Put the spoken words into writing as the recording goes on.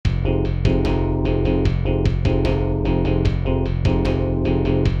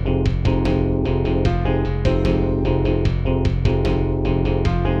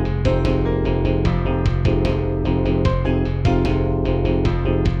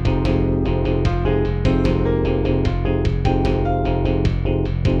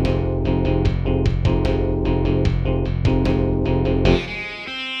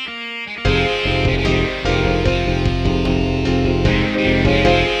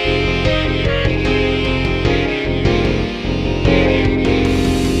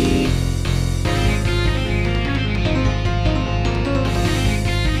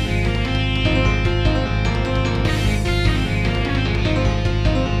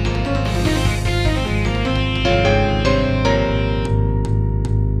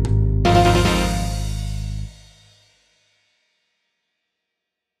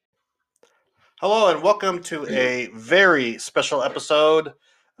Hello and welcome to a very special episode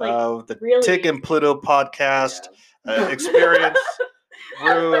of the Tig and Pluto podcast experience.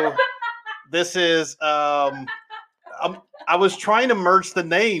 Rue, this is I was trying to merge the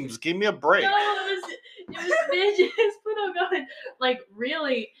names. Give me a break. No, it was Midges Pluto going like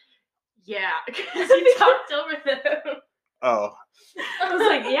really, yeah, because he talked over them. Oh. I was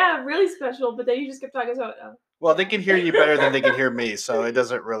like, yeah, really special, but then you just kept talking about. Well, they can hear you better than they can hear me, so it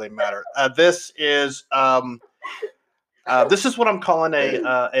doesn't really matter. This is what I'm calling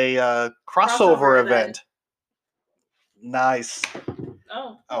a crossover event. Nice.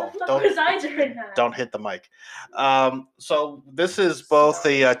 Don't hit the mic. So this is both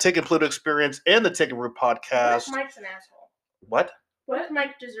the Tig and Pluto experience and the Tig and Rue podcast. What if Mike's an asshole? What? What if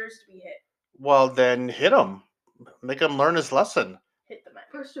Mike deserves to be hit? Well, then hit him. Make him learn his lesson. Hit the mic.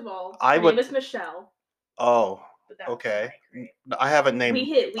 First of all, my name is Michelle. Oh, okay. Mike, right? I haven't named. We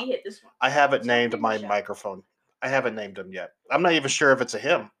hit this one. I haven't named my microphone. I haven't named him yet. I'm not even sure if it's a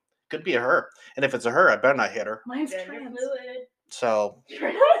him. Could be a her. And if it's a her, I better not hit her. Mine's trans. So.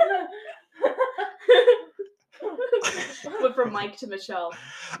 Went from Mike to Michelle.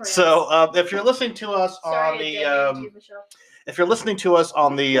 So if you're listening to us on if you're listening to us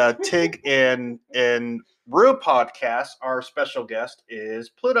on the Tig and Rue podcast, our special guest is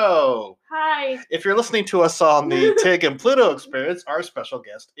Pluto. Hi. If you're listening to us on the Tig and Pluto experience, our special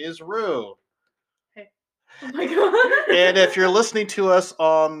guest is Rue. Hey. Oh my god. And if you're listening to us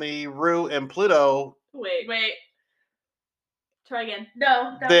on the Rue and Pluto... Wait. Try again.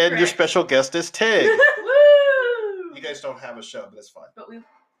 No. Then your special guest is Tig. Woo! You guys don't have a show, but it's fine. But we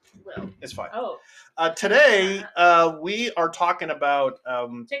will. It's fine. Oh. Today, we are talking about...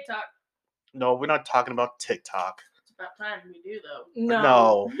 TikTok. No, we're not talking about TikTok. It's about time we do, though.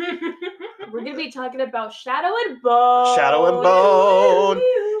 No. We're going to be talking about Shadow and Bone. Shadow and Bone.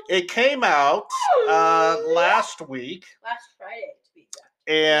 It came out last week. Last Friday, to be exact.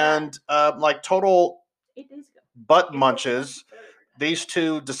 And like total 8 days ago. Butt munches. These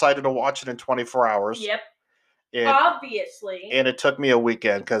two decided to watch it in 24 hours. Yep. And, obviously. And it took me a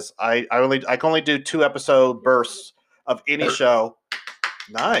weekend because I can only do 2 episode bursts of any show.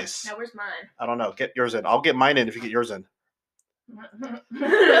 Nice. Now where's mine? I don't know. Get yours in. I'll get mine in if you get yours in.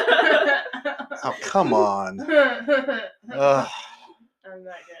 Oh, come on. I'm not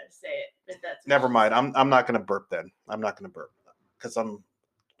gonna say it, but that's never mind. I'm not gonna burp then. I'm not gonna burp because I'm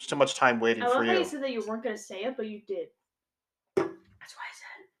too much time waiting for you. I love how you said that you weren't gonna say it, but you did. That's why I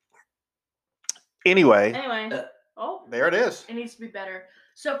said it. Anyway. Oh, there it is. It needs to be better.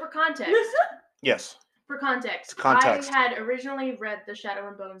 So for context. Yes. For context, I had originally read the Shadow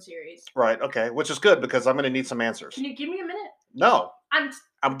and Bone series. Right, okay, which is good because I'm going to need some answers. Can you give me a minute? No.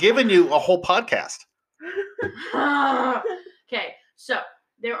 I'm giving you a whole podcast. Okay, so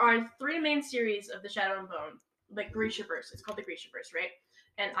there are 3 main series of the Shadow and Bone, like Grishaverse. It's called the Grishaverse, right?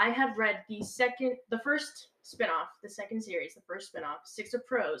 And I had read the first spinoff, the second series, the first spinoff, Six of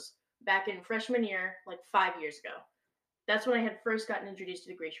Crows, back in freshman year, like 5 years ago. That's when I had first gotten introduced to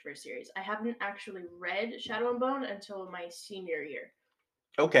the Grishaverse series. I haven't actually read Shadow and Bone until my senior year.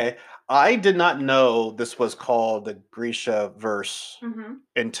 Okay. I did not know this was called the Grishaverse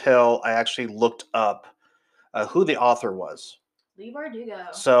until I actually looked up who the author was. Leigh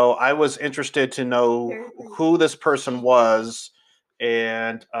Bardugo. So I was interested to know who this person was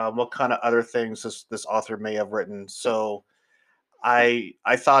and what kind of other things this author may have written. So I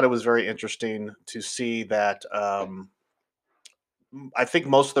thought it was very interesting to see that I think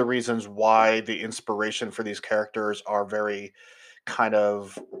most of the reasons why the inspiration for these characters are very kind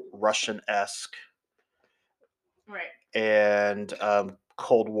of Russian-esque. Right. And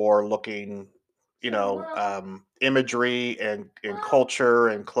Cold War looking, imagery and culture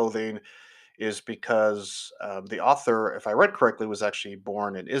and clothing is because the author, if I read correctly, was actually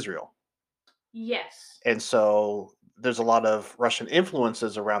born in Israel. Yes. And so there's a lot of Russian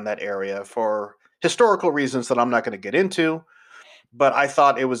influences around that area for historical reasons that I'm not going to get into. But I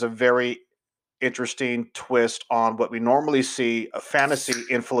thought it was a very interesting twist on what we normally see, a fantasy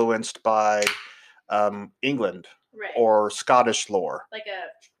influenced by England or Scottish lore. Like a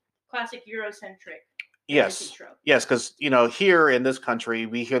classic Eurocentric. Yes, because, here in this country,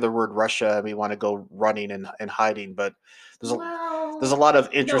 we hear the word Russia and we want to go running and hiding. But there's a lot of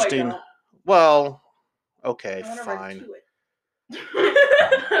interesting... No, well, okay, fine.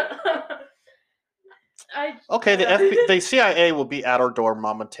 Okay, the CIA will be at our door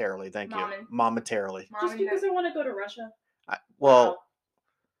momentarily. Thank you. Momentarily. Just because I want to go to Russia. The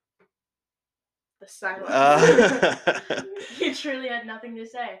silence. You truly had nothing to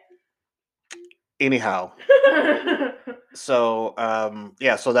say. Anyhow, so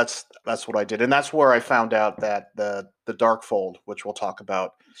yeah, so that's what I did, and that's where I found out that the Dark Fold, which we'll talk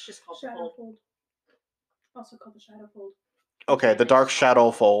about. It's just called the Fold. Shadowfold. Also called the Shadowfold. Okay, Okay, the Dark thanks. Shadow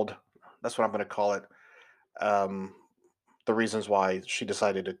Fold. That's what I'm going to call it. The reasons why she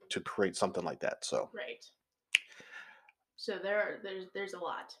decided to create something like that. So Right. So there's a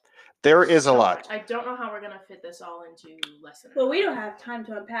lot. there is a So lot. much. I don't know how we're gonna fit this all into less than. Well, we don't have time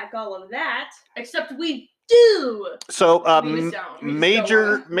to unpack all of that. Except we do. So We just don't. We just major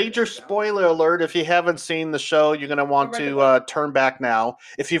don't wanna. We major just don't. spoiler alert. If you haven't seen the show, you're going to want Or read the to book. turn back now.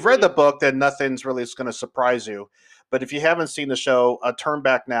 If you've read the book, then nothing's really going to surprise you. But if you haven't seen the show, turn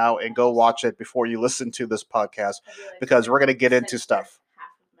back now and go watch it before you listen to this podcast, I realized because we're I going to get into censored stuff. Half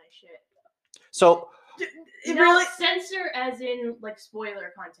of my shit. So No, censor as in like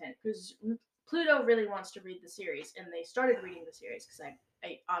spoiler content, because Pluto really wants to read the series, and they started reading the series because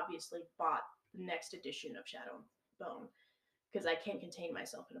I obviously bought the next edition of Shadow and Bone because I can't contain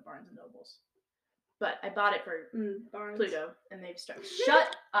myself in a Barnes and Nobles. But I bought it for Barnes. Pluto, and they've started.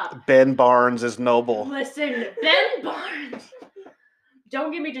 Shut up. Ben Barnes is noble. Listen, Ben Barnes.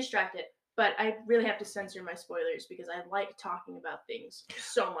 Don't get me distracted. But I really have to censor my spoilers because I like talking about things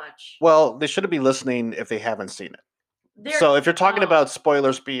so much. Well, they shouldn't be listening if they haven't seen it. So if you're talking about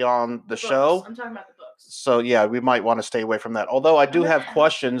spoilers beyond the books. show, I'm talking about the books. so yeah, we might want to stay away from that. Although I do have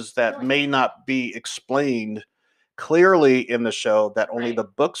questions that Really? may not be explained clearly in the show that only Right. the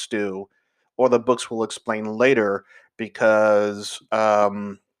books do, or the books will explain later, because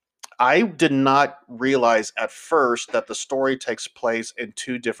I did not realize at first that the story takes place in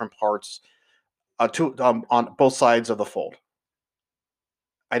two different parts, on both sides of the fold.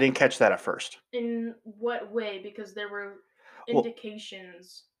 I didn't catch that at first. In what way? Because there were Well,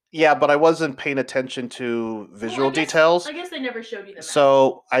 indications. Yeah, but I wasn't paying attention to visual details. I guess they never showed you the map.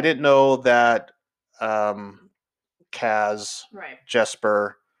 So I didn't know that Kaz, Right.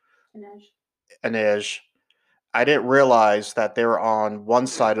 Jesper, Inej. Inej, I didn't realize that they were on one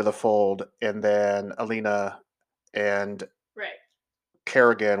side of the fold, and then Alina and Right.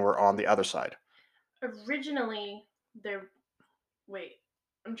 Kerrigan were on the other side. Originally, they're. Wait,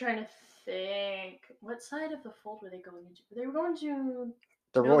 I'm trying to think. What side of the fold were they going into? They were going to.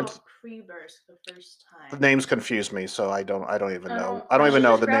 The Nova roads, Freeburst the first time. the names confuse me, so I don't even know. I I don't even should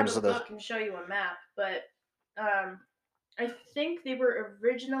know just the grab names a of the. book and show you a map, but I think they were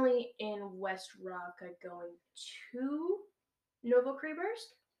originally in West Rocka going to Nova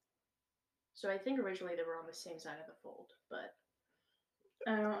Kreeburst. So I think originally they were on the same side of the fold, but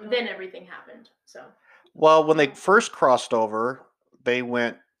I don't know. then everything happened. So Well, when they first crossed over, they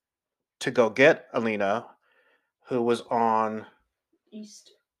went to go get Alina, who was on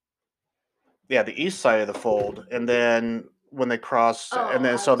East. the east side of the fold, and then when they crossed, and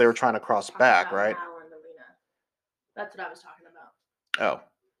then so they were trying to cross talking back, about right? Hal and Alina. That's what I was talking about. Oh,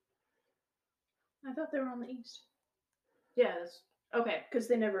 I thought they were on the east Yeah, that's okay. because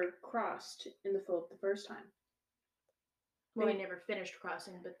they never crossed in the fold the first time. Well, they They- never finished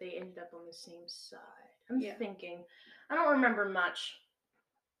crossing, but they ended up on the same side. I'm Yeah. thinking. I don't remember much.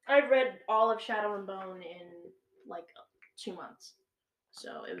 I've read all of Shadow and Bone in like 2 months.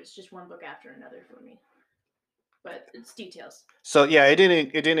 So it was just one book after another for me. But it's details. so yeah, it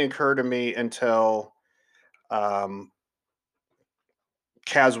didn't occur to me until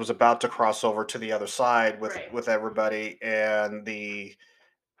Kaz was about to cross over to the other side with Right. with everybody, and the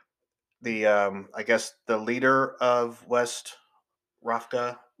I guess the leader of West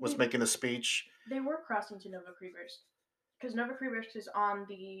Rafka was Wait. making the speech. They were crossing to Nova Kreeburst. Because Nova Kreeburst is on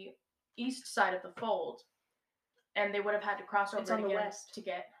the east side of the fold. And they would have had to cross over It's on the again west. to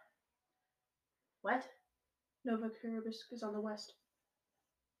get. What? Nova Kreeburst is on the west.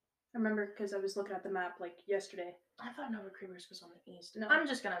 I remember because I was looking at the map like yesterday. I thought Nova Kreeburst was on the east. No. I'm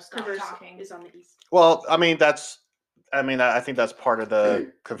just gonna stop Kreeburst talking. is on the east. Well, I mean I think that's part of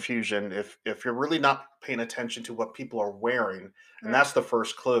the confusion. If you're really not paying attention to what people are wearing, and that's the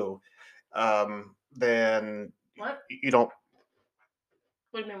first clue, then What? you don't.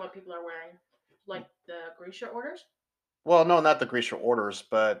 What do you mean what people are wearing? Like the Grisha orders? Well, no, not the Grisha orders,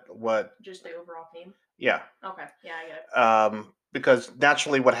 but what? Just the overall theme? Yeah. Okay, yeah, I get it. Because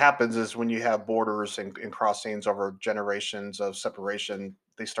naturally, what happens is when you have borders and crossings over generations of separation,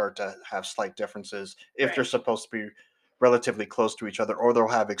 they start to have slight differences if Right. they're supposed to be relatively close to each other, or they'll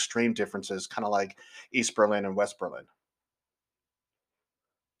have extreme differences, kind of like East Berlin and West Berlin.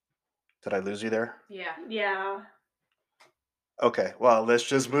 Did I lose you there? Yeah. Yeah. Okay, well, let's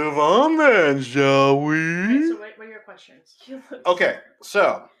just move on then, shall Alright, we? so what are your questions? You look Okay,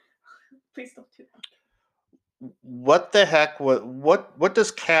 so Please don't do that. What the heck? What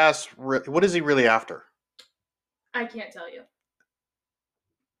does what is he really after? I can't tell you.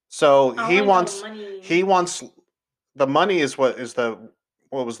 So All he I know, wants money. he wants the money is what was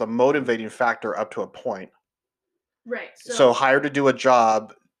the motivating factor up to a point. Right. So hired to do a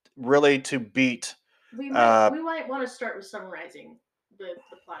job, really to beat. we Uh, might want to start with summarizing the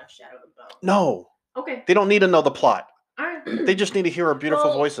plot of Shadow and Bone. no, Okay. they don't need to know the plot. All right. They just need to hear our beautiful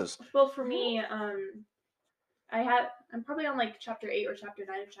Well, voices. Well, for me, I'm probably on like chapter 8 or chapter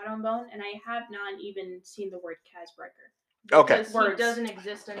 9 of Shadow and Bone, and I have not even seen the word Casbreaker. Okay. Because he Words. doesn't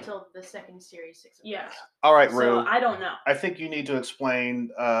exist until the second series, 6 of Yeah. Us. All right, So Rue. I don't know. I think you need to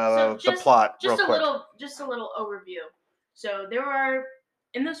explain So the plot real just a quick. little overview. So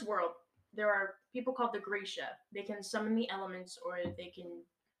in this world, there are people called the Grisha. They can summon the elements, or they can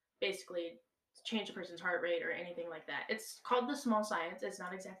basically change a person's heart rate or anything like that. It's called the small science. It's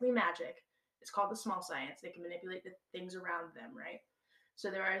not exactly magic. It's called the small science. They can manipulate the things around them, right? So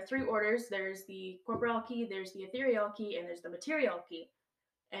there are 3 orders. There's the corporeal key, there's the ethereal key, and there's the material key.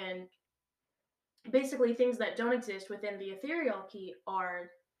 And basically things that don't exist within the ethereal key are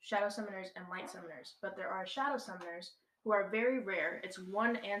shadow summoners and light summoners. But there are shadow summoners who are very rare. It's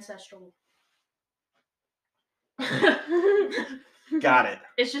one ancestral. Got it.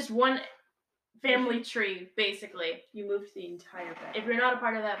 It's just one family tree, basically. You moved the entire bed. If you're not a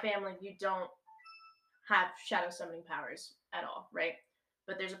part of that family, you don't have shadow summoning powers at all, right?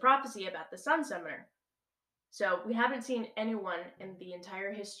 But there's a prophecy about the sun summoner. So we haven't seen anyone in the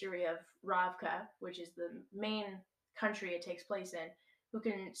entire history of Ravka, which is the main country it takes place in, who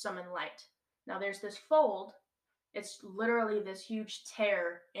can summon light. Now there's this fold. It's literally this huge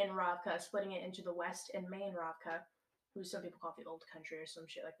tear in Ravka, splitting it into the west and main Ravka, who some people call the old country or some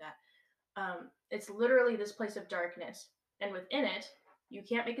shit like that. It's literally this place of darkness, and within it, you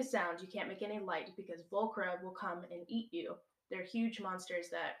can't make a sound, you can't make any light, because Volcra will come and eat you. They're huge monsters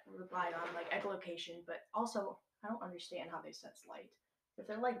that rely on like echolocation, but also I don't understand how they sense light. If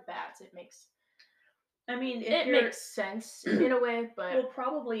they're like bats, it makes sense in a way, but Well,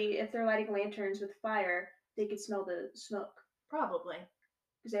 probably if they're lighting lanterns with fire, they could smell the smoke probably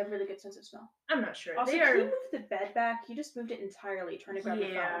because they have a really good sense of smell. I'm not sure. Also, can you move the bed back? You just moved it entirely. Trying to grab the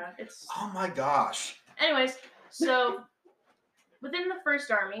phone. Yeah, it's. Oh my gosh. Anyways, so within the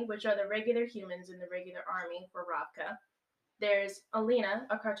first army, which are the regular humans in the regular army for Ravka, there's Alina,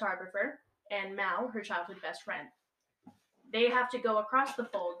 a cartographer, and Mal, her childhood best friend. They have to go across the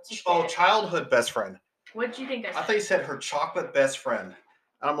fold to childhood best friend. What did you think I said? I thought you said her chocolate best friend.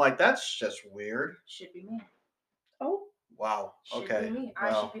 And I'm like, that's just weird. Should be me. Oh. Wow. Okay. Should be me.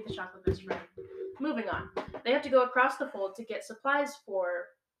 I should be the chocolate best friend. Moving on. They have to go across the fold to get supplies for,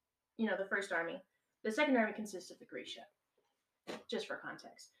 the first army. The second army consists of the Grisha, just for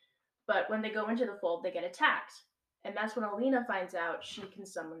context. But when they go into the fold, they get attacked. And that's when Alina finds out she can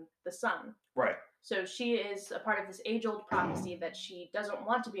summon the sun. Right. So she is a part of this age-old prophecy that she doesn't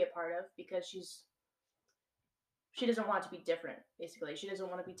want to be a part of because she doesn't want to be different, basically. She doesn't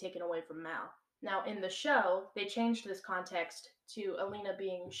want to be taken away from Mal. Now, in the show, they changed this context to Alina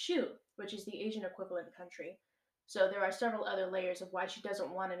being Shu, which is the Asian equivalent country. So there are several other layers of why she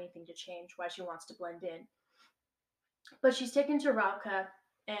doesn't want anything to change, why she wants to blend in. But she's taken to Ravka,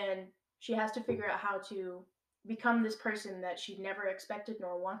 and she has to figure out how to become this person that she never expected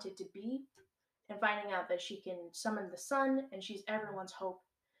nor wanted to be, and finding out that she can summon the sun, and she's everyone's hope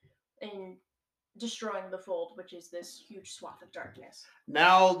in destroying the fold, which is this huge swath of darkness.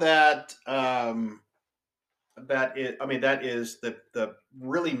 Now that that is the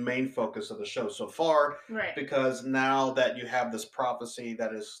really main focus of the show so far, right? Because now that you have this prophecy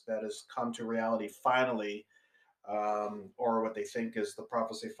that has come to reality finally, or what they think is the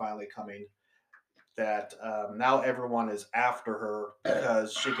prophecy finally coming, that now everyone is after her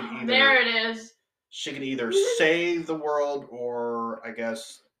because she can either there it is. She can either save the world, or I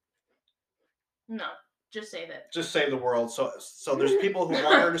guess no. Just save it. Just save the world. So there's people who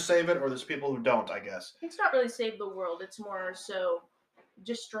want her to save it, or there's people who don't, I guess. It's not really save the world. It's more so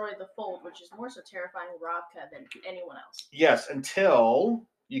destroy the fold, which is more so terrifying Ravka than anyone else. Yes, until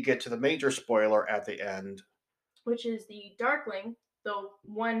you get to the major spoiler at the end. Which is the Darkling, the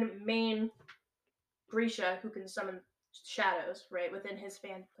one main Grisha who can summon shadows, right, within his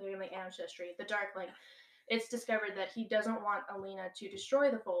family ancestry, the Darkling. It's discovered that he doesn't want Alina to destroy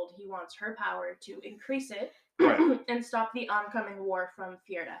the fold. He wants her power to increase it, right, and stop the oncoming war from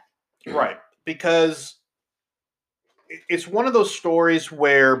Fjerda. Right, because it's one of those stories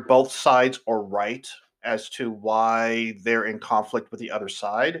where both sides are right as to why they're in conflict with the other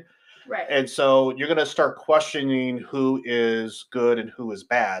side. Right. And so you're going to start questioning who is good and who is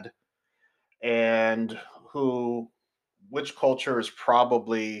bad, and which culture is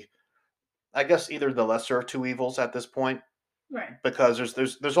probably, I guess, either the lesser of two evils at this point, Right. because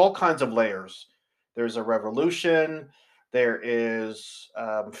there's all kinds of layers. There's a revolution. There is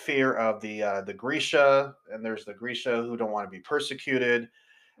fear of the Grisha, and there's the Grisha who don't want to be persecuted,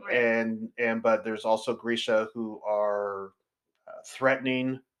 Right. and but there's also Grisha who are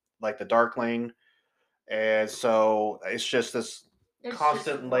threatening, like the Darkling, and so it's just this It's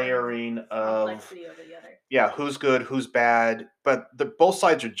constant just layering one of complexity over the other. yeah, who's good, who's bad, but both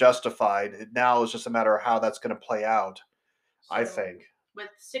sides are justified. Now it's just a matter of how that's going to play out. I So, think. with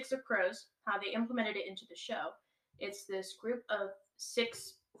Six of Crows, how they implemented it into the show, it's this group of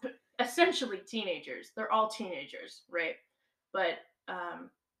 6 essentially teenagers. They're all teenagers, right? But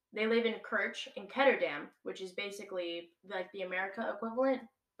they live in Kirch in Ketterdam, which is basically like the America equivalent,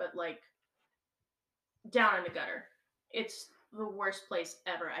 but like down in the gutter. It's the worst place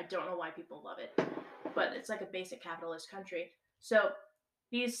ever. I don't know why people love it, but it's like a basic capitalist country. So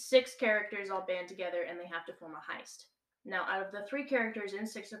these 6 characters all band together and they have to form a heist. Now, out of the 3 characters in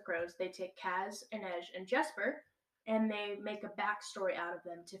Six of Crows, they take Kaz, Inej, and Jesper, and they make a backstory out of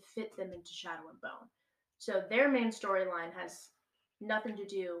them to fit them into Shadow and Bone. So their main storyline has nothing to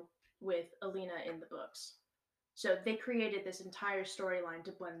do with Alina in the books. So they created this entire storyline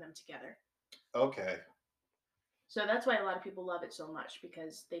to blend them together. Okay. So that's why a lot of people love it so much,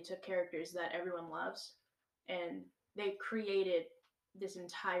 because they took characters that everyone loves and they created this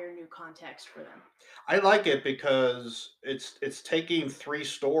entire new context for them. I like it because it's taking 3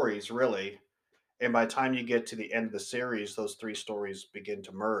 stories really, and by the time you get to the end of the series, those 3 stories begin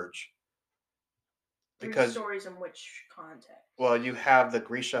to merge. 3 Because stories in which context? well, you have the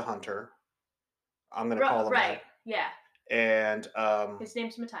Grisha Hunter. I'm going to call him right, yeah. that. And His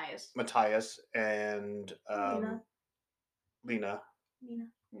name's Matthias. Matthias and Lena.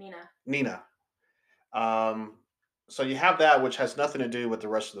 Nina. So you have that, which has nothing to do with the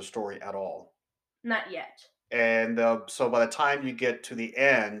rest of the story at all. Not yet. And so by the time you get to the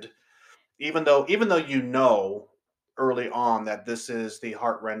end, even though you know early on that this is the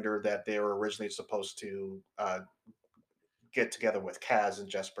Heartrender that they were originally supposed to get together with Kaz and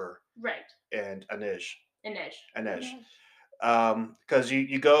Jesper Right. and Inej. Inej. Because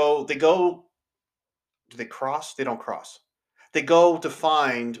they go, do they cross? They don't cross. They go to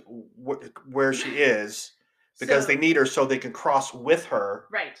find where she is because they need her so they can cross with her.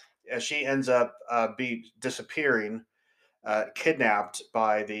 Right. As she ends up disappearing, kidnapped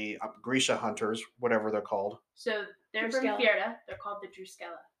by the Grisha hunters, whatever they're called. So they're from Fjerda. They're called the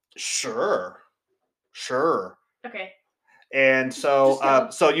Druskella. Sure. Okay. And so,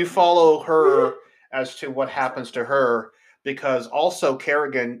 so you follow her as to what happens to her, because also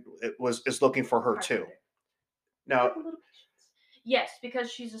Kerrigan is looking for her too. Now, yes,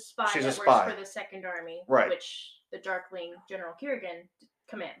 because she's a spy works for the Second Army, right, which the Darkling General Kerrigan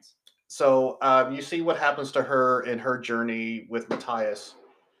commands. So you see what happens to her in her journey with Matthias.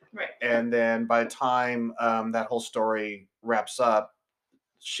 Right. And then by the time that whole story wraps up,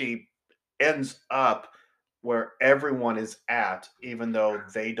 she ends up where everyone is at, even though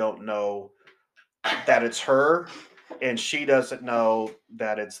they don't know that it's her, and she doesn't know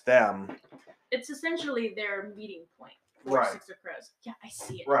that it's them. It's essentially their meeting point for Right. Six of Crows. Yeah, I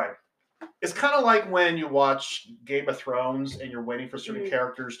see it. Right. It's kind of like when you watch Game of Thrones and you're waiting for certain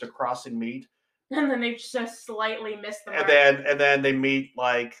characters to cross and meet. And then they just slightly miss the mark. And then they meet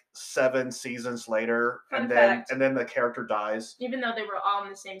like 7 seasons later, and then the character dies. Even though they were all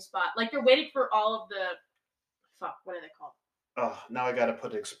in the same spot, like they're waiting for all of the what are they called? Oh, now I gotta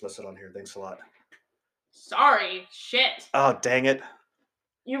put explicit on here. Thanks a lot. Sorry, shit. Oh, dang it.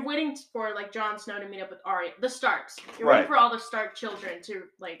 You're waiting for like Jon Snow to meet up with Arya, the Starks. You're waiting for all the Stark children to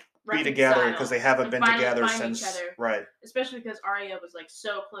like be together because they haven't been together since each other. Right. Especially because Arya was like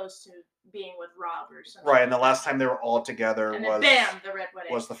so close to being with Robb or something. Right, and the last time they were all together and was then, bam, the Red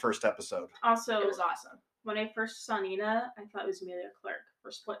Wedding. Was the first episode. Also, it was awesome. When I first saw Nina, I thought it was Emilia Clarke for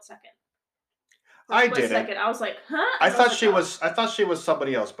a split second. I was like, huh? I thought she was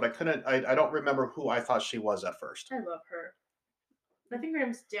somebody else, but I couldn't. I don't remember who I thought she was at first. I love her. I think her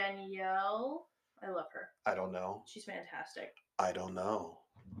name's Danielle. I love her. I don't know. She's fantastic. I don't know.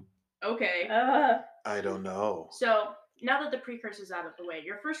 Okay. I don't know. So now that the precursor's out of the way,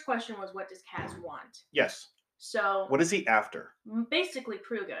 your first question was, what does Kaz want? Yes. So what is he after? Basically,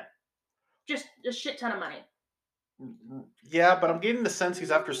 Kruga. Just a shit ton of money. Yeah, but I'm getting the sense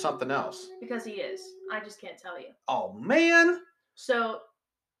he's after something else. Because he is. I just can't tell you. Oh, man. So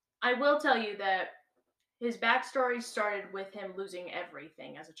I will tell you that his backstory started with him losing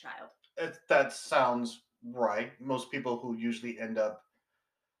everything as a child. That sounds right. Most people who usually end up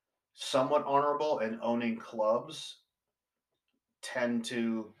somewhat honorable and owning clubs tend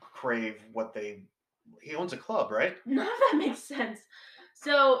to crave what they. He owns a club, right? None of that makes sense.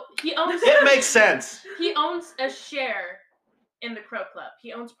 So he owns. It makes sense. He owns a share in the Crow Club.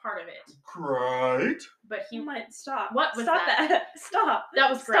 He owns part of it, Right. but he You might stop. What was stop that? Stop. That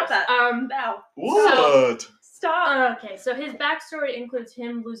was gross. Stop that. Now. What? Stop. Okay, so his backstory includes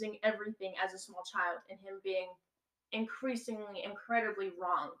him losing everything as a small child and him being incredibly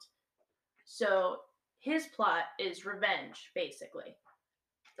wronged. So his plot is revenge, basically.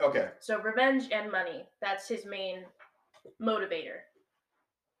 Okay. So revenge and money, that's his main motivator.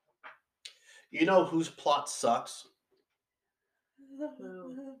 You know whose plot sucks?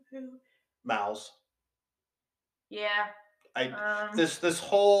 Who? Mal's. Yeah. This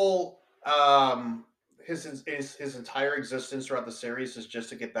whole his entire existence throughout the series is just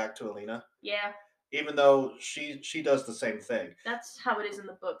to get back to Alina. Yeah. Even though she does the same thing. That's how it is in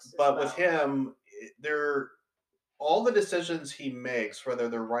the books. But with him, all the decisions he makes, whether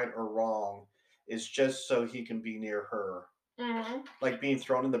they're right or wrong, is just so he can be near her. Mm-hmm. Like being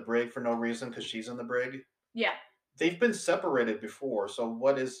thrown in the brig for no reason because she's in the brig. Yeah. They've been separated before, so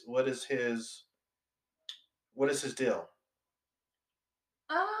what is his deal?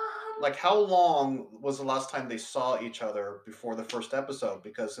 Like, how long was the last time they saw each other before the first episode?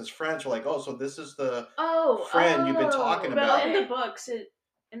 Because his friends were like, "Oh, so this is the friend you've been talking Well, about." in the books, so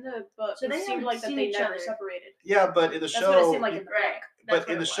they it seemed haven't like that seen they each never other. separated. Yeah, but in the That's show, what it seemed like in the Right. book. but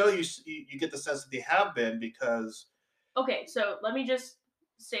in the show, you get the sense that they have been because. Okay, so let me just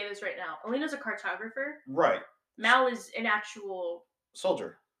say this right now. Alina's a cartographer. Right. Mal is an actual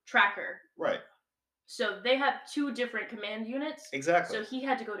soldier. Tracker. Right. So they have two different command units. Exactly. So he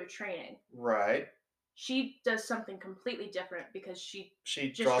had to go to training. Right. She does something completely different because she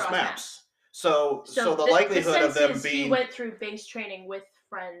just draws maps. So the likelihood of them being. He went through base training with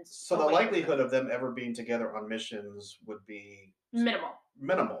friends. So the likelihood of them ever being together on missions would be minimal.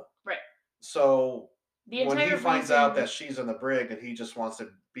 Right. So when he finds reason... out that she's in the brig and he just wants to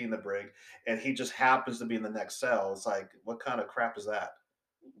be in the brig and he just happens to be in the next cell, it's like, what kind of crap is that?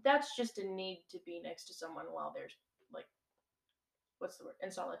 That's just a need to be next to someone while there's, like, what's the word? In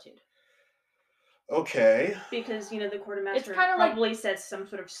solitude. Okay. Because, the quartermaster probably says some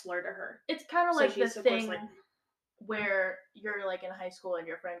sort of slur to her. It's kind of like the thing where you're, like, in high school and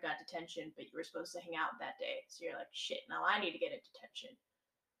your friend got detention, but you were supposed to hang out that day. So you're like, shit, now I need to get a detention.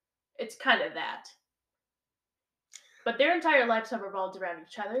 It's kind of that. But their entire lives have revolved around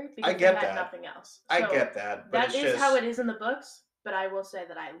each other because they had nothing else. So I get that. But that is how it is in the books, but I will say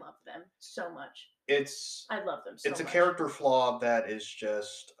that I love them so much. I love them so much. It's a character flaw that is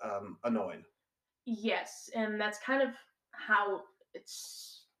just annoying. Yes, and that's kind of how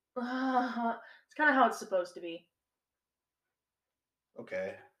it's kind of how it's supposed to be.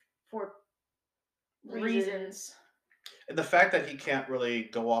 Okay. For reasons. And the fact that he can't really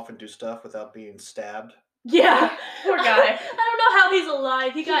go off and do stuff without being stabbed. Yeah, poor guy. I don't know how he's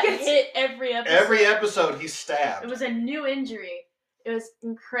alive. He got hit every episode. Every episode, he's stabbed. It was a new injury. It was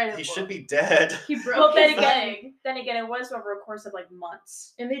incredible. He should be dead. He broke his leg. Then again, it was over a course of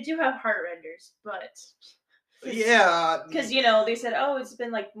months. And they do have heart renders, but yeah, because they said, "Oh, it's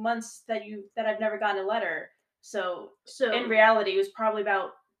been months that I've never gotten a letter." So in reality, it was probably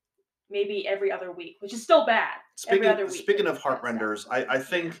about maybe every other week, which is still bad. Speaking of heart renders, I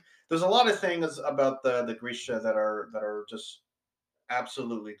think there's a lot of things about the Grisha that are just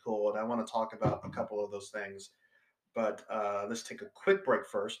absolutely cool, and I want to talk about a couple of those things. But let's take a quick break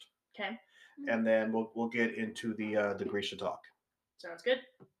first. Okay. And then we'll get into the Grisha talk. Sounds good.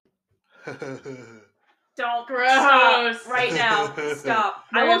 Don't stop right now. Stop.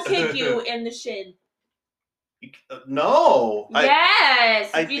 I will kick you in the shin. No.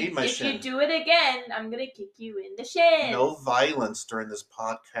 Yes. I need my shin. If you do it again, I'm gonna kick you in the shin. No violence during this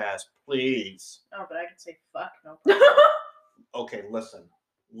podcast, please. Oh, but I can say fuck. No problem. Okay, listen.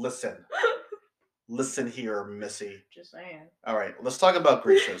 Listen here, Missy. Just saying. All right, let's talk about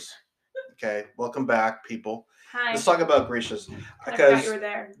Grishas. Okay, welcome back, people. Hi. Let's talk about Grishas because you were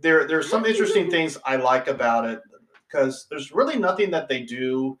there. There's some interesting things I like about it because there's really nothing that they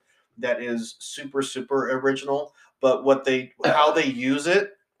do that is super original, but how they use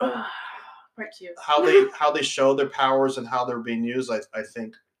it, Part two. how they show their powers and how they're being used, I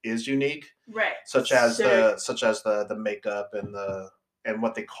think is unique. Right. Such as the makeup and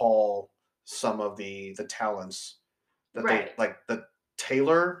what they call some of the talents that they like the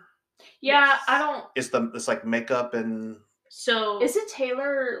tailor. Yeah, I don't. It's like makeup and. So is it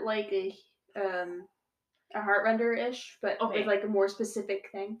tailor like a heartrender-ish, but with a more specific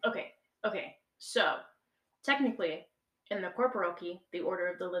thing? Okay. So technically, in the Corporalki, the Order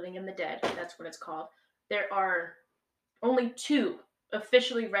of the Living and the Dead, that's what it's called, there are only 2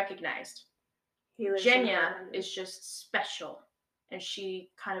 officially recognized. Genya is just special, and she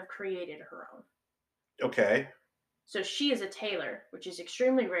kind of created her own. Okay. So she is a tailor, which is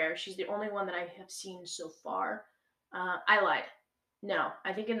extremely rare. She's the only one that I have seen so far. I lied. No,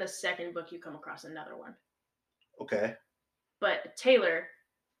 I think in the second book you come across another one. Okay. But a tailor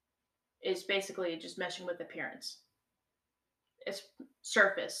is basically just messing with appearance. It's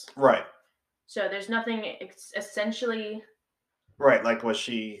surface. Right. So there's nothing essentially... Right, like was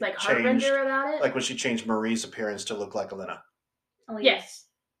she like changed... Heartrender about it? Like when she changed Marie's appearance to look like Alina. Yes.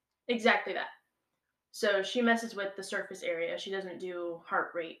 Exactly that. So she messes with the surface area. She doesn't do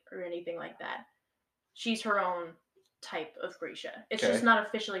heart rate or anything like that. She's her own type of Grisha. It's just not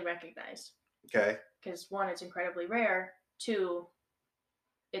officially recognized. Okay. Because 1, it's incredibly rare. 2,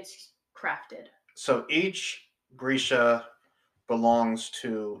 it's crafted. So each Grisha belongs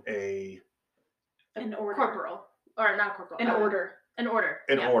to an order. Corporal. Or not corporal. An order. An order.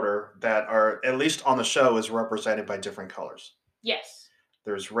 An order that are, at least on the show, is represented by different colors. Yes.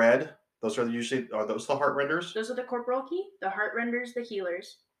 There's red. Those are usually, are those the Heartrenders? Those are the Corporalki, the Heartrenders, the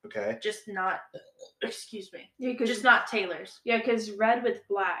healers. Okay. Just not, excuse me. Yeah, just not tailors. Yeah, because red with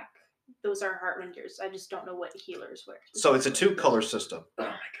black, those are Heartrenders. I just don't know what healers wear. So it's a 2-color system. Oh my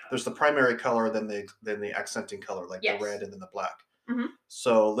god. There's the primary color, then the accenting color, like Yes. the red and then the black. Mm-hmm.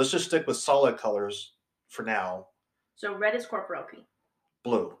 So let's just stick with solid colors for now. So red is Corporalki.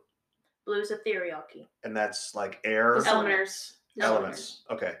 Blue. Blue is Etherealki. And that's like air. The Elementers. Elements.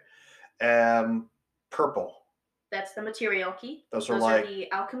 Okay. Purple. That's the Materialki. Those are like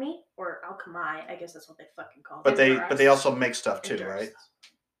the alchemy or alchemy. I guess that's what they fucking call it. But they also make stuff too, right?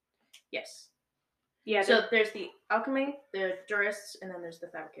 Yes. Yeah. So there's the alchemy, the Durists, and then there's the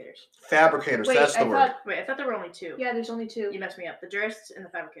fabricators. Fabricators. That's the word. I thought there were only 2. Yeah, there's only 2. You messed me up. The Durists and the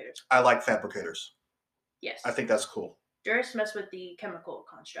fabricators. I like fabricators. Yes. I think that's cool. Durists mess with the chemical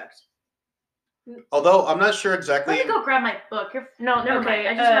construct. Although I'm not sure exactly. Let me go grab my book. No, never mind.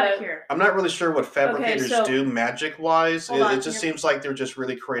 I just have it here. I'm not really sure what fabricators do magic-wise. It just seems like they're just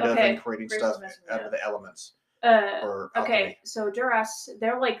really creative and creating stuff out of the elements. Okay, so Duras,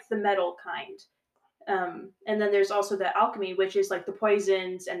 they're like the metal kind. And then there's also the alchemy, which is like the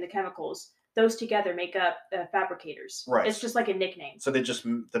poisons and the chemicals. Those together make up fabricators. Right. It's just like a nickname. So they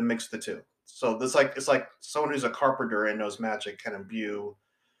mix the 2. So it's like someone who's a carpenter and knows magic can imbue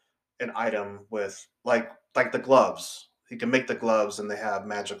an item with like the gloves. You can make the gloves and they have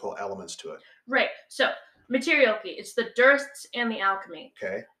magical elements to it. Right. So Materialki, it's the Durists and the alchemy.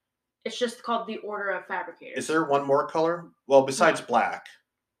 Okay. It's just called the Order of Fabricators. Is there one more color? Well, besides black.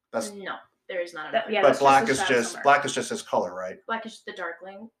 No, there is not another. But black is just his color, right? Black is the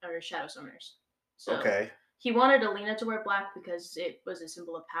Darkling or Shadow Summoners. So okay. He wanted Alina to wear black because it was a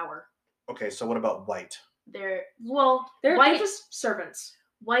symbol of power. Okay, so what about white? They're white just servants.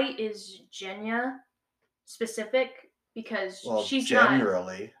 White is Genya specific because she's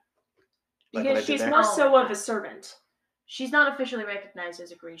generally. Because she's more so of a servant. She's not officially recognized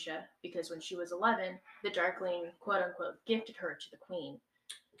as a Grisha because when she was 11, the Darkling, quote unquote, gifted her to the queen.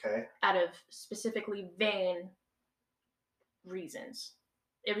 Okay. Out of specifically vain reasons.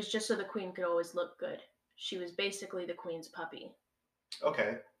 It was just so the queen could always look good. She was basically the queen's puppy.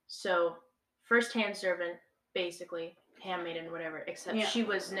 Okay. So, first-hand servant, basically, handmaiden, whatever, except she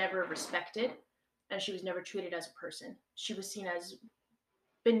was never respected and she was never treated as a person. She was seen as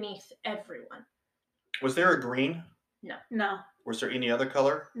beneath everyone. Was there a green? No. Was there any other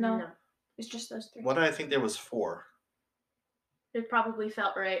color? No. It's just those 3. What did I think there was 4? It probably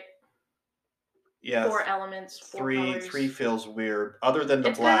felt right. Yeah. 4 elements, 4 colors. 3 feels weird. Other than the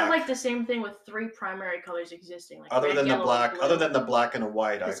black. It's kind of like the same thing with 3 primary colors existing. Like other red, than the yellow, black, blue. other than the black and the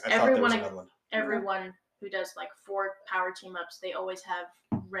white, I thought there was another one. Everyone who does like 4 power team ups, they always have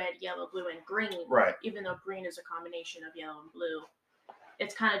red, yellow, blue, and green. Right. Even though green is a combination of yellow and blue.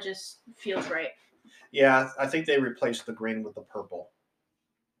 It's kind of just feels right. Yeah, I think they replaced the green with the purple.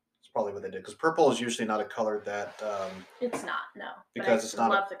 It's probably what they did because purple is usually not a color that. It's not, no. Because it's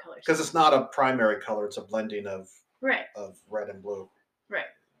not. Love the colors. Because it's not a primary color; it's a blending of. Right. Of red and blue. Right.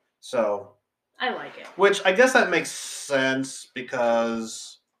 So. I like it. Which I guess that makes sense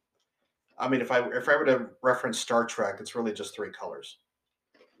because, I mean, if I were to reference Star Trek, it's really just 3 colors: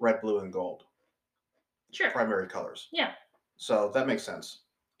 red, blue, and gold. Sure. Primary colors. Yeah. So that makes sense.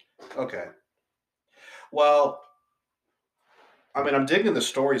 Okay. Well, I mean, I'm digging the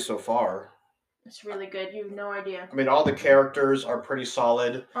story so far. It's really good. You have no idea. I mean, all the characters are pretty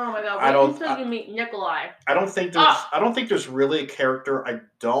solid. Oh my god! Wait until you meet Nikolai. I don't think there's really a character I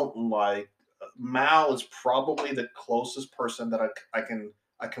don't like. Mao is probably the closest person that I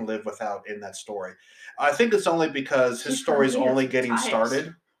can live without in that story. I think it's only because his See, for story's me, only it's getting Matthias.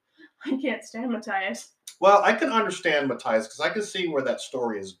 started. I can't stand Matthias. Well, I can understand Matthias because I can see where that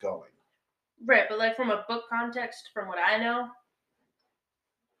story is going. Right, but like from a book context, from what I know,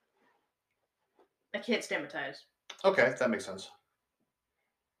 I can't stand Matthias. Okay, that makes sense.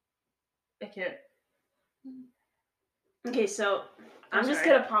 I can't. Okay, so I'm just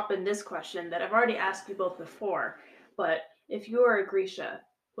sorry. gonna pop in this question that I've already asked you both before, but if you were a Grisha,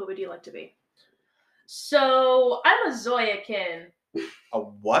 what would you like to be? So I'm a Zoyakin. A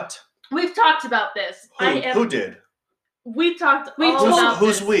what? We've talked about this. Who did? We've talked We've all told- about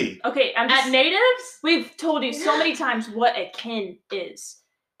Who's this. we? Okay, I'm At just, natives? we've told you so many times what a kin is.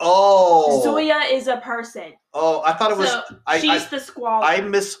 Oh, Zoya is a person. Oh, I thought it was. So, She's the squall.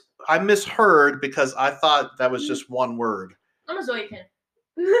 I misheard because I thought that was just one word. I'm a Zoyakin.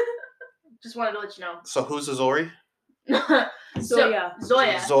 Just wanted to let you know. So who's Azori? Zoya.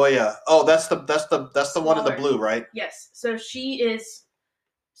 Zoya. Zoya. Oh, that's the one in the Smaller. blue, right? Yes. So she is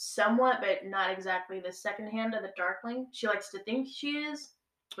somewhat, but not exactly the second hand of the Darkling. She likes to think she is,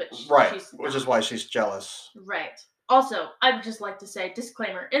 but Right. she's Which not. is why she's jealous. Right. Also, I would just like to say,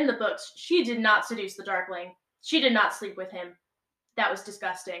 disclaimer, in the books, she did not seduce the Darkling. She did not sleep with him. That was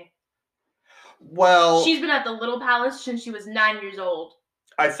disgusting. Well, She's been at the Little Palace since she was 9 years old.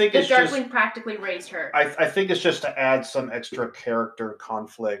 I think The it's Darkling just. practically raised her. I think it's just to add some extra character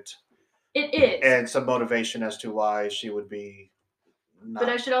conflict It is. and some motivation as to why she would be. Not. But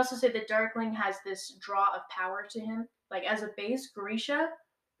I should also say the Darkling has this draw of power to him. Like, as a base, Grisha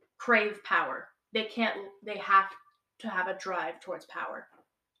crave power. They have to have a drive towards power.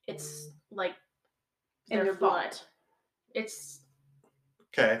 It's like In their your fault. blood. It's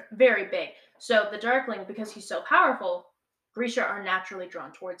Okay. very big. So the Darkling, because he's so powerful, Grisha are naturally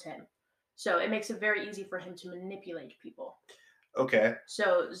drawn towards him. So it makes it very easy for him to manipulate people. Okay.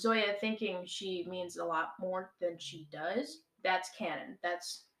 So Zoya thinking she means a lot more than she does, that's canon.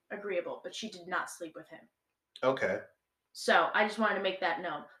 That's agreeable. But she did not sleep with him. Okay. So I just wanted to make that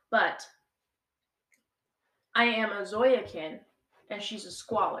known. But I am a Zoyakin, and she's a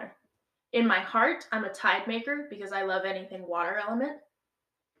Squaller. In my heart, I'm a Tide Maker because I love anything water element.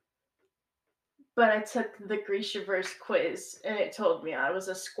 But I took the Grishaverse quiz, and it told me I was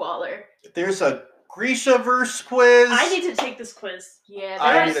a Squaller. There's a Grishaverse quiz. I need to take this quiz. Yeah, there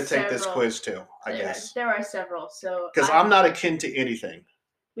I are need to take this several. quiz too, I guess. There are several. So Because I'm not akin to anything.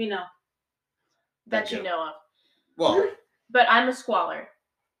 We know. that Thank you you. know of. Well, But I'm a Squaller.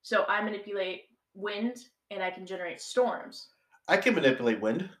 So I manipulate wind, and I can generate storms. I can manipulate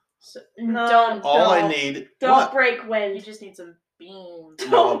wind. So No. don't. All I Don't. need. Don't What? break wind. You just need some beans.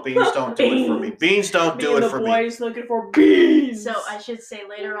 No, beans don't do it for me. Beans don't Me do and it the for me. boys looking for beans. So I should say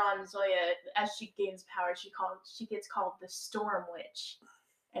later on, Zoya, as she gains power, she gets called the Storm Witch,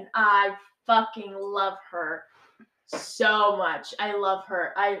 and I fucking love her so much. I love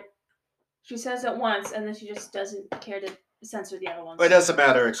her. She says it once, and then she just doesn't care to censor the other ones. But it doesn't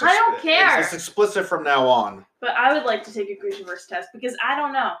matter. It's I don't care. It's explicit from now on. But I would like to take a Grishaverse test because I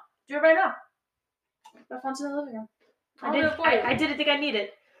don't know. do it right now. My phone's in the living room. I'll do it for you. I didn't think I needed.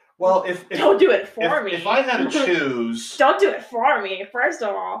 Well, if Don't do it for me. if I had to choose, Don't do it for me, first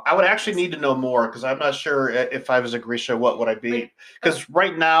of all. I would actually need to know more because I'm not sure if I was a Grisha, what would I be? Like, Because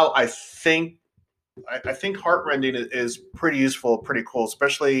right now, I think heartrending is pretty useful, pretty cool,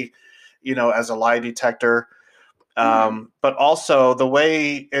 especially as a lie detector. But also the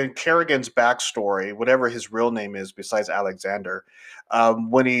way in Kerrigan's backstory, whatever his real name is besides Alexander,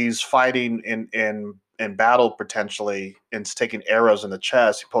 when he's fighting in battle potentially and it's taking arrows in the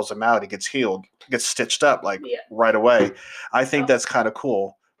chest, he pulls them out, he gets healed, gets stitched up right away. I think that's kind of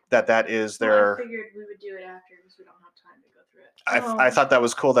cool that is their. I figured we would do it after because we don't have time to go through it. I thought that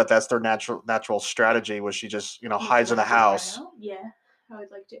was cool that's their natural strategy was she just hides in the house. Yeah, I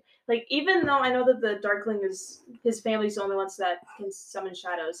would like to. Like, even though I know that the Darkling his family's the only ones that can summon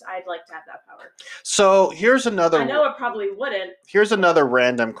shadows, I'd like to have that power. So here's another. I know it probably wouldn't. Here's another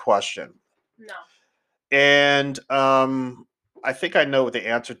random question. No. And I think I know what the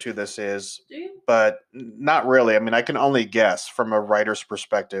answer to this is, Do you? but not really. I mean, I can only guess from a writer's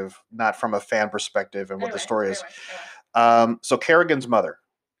perspective, not from a fan perspective and what the story is. So Kerrigan's mother,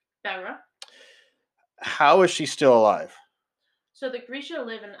 Anyway. how is she still alive? So the Grisha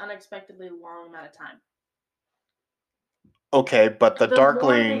live an unexpectedly long amount of time. Okay, but the more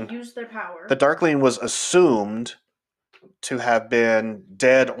Darkling, they use their power. the Darkling was assumed to have been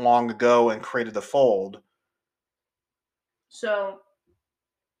dead long ago and created the fold, So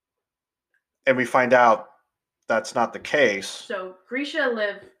and we find out that's not the case. Grisha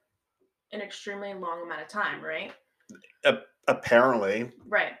live an extremely long amount of time, right? Apparently,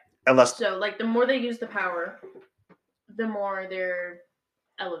 Right. unless So, like, the more they use the power, the more they're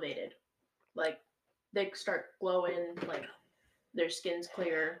elevated. Like, they start glowing, like, their skin's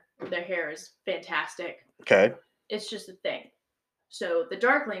clear, their hair is fantastic. okay. It's just a thing. So, the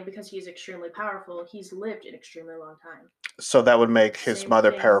Darkling, because he's extremely powerful, he's lived an extremely long time. So that would make his Same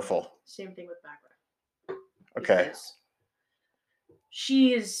mother thing- powerful. Same thing with Bagra. Okay. Because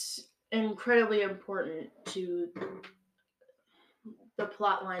she is incredibly important to the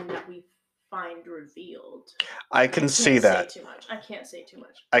plot line that we find revealed. I can see can't that. Say too much. I can't say too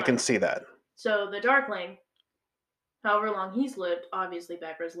much. I can see that. So the Darkling, however long he's lived, obviously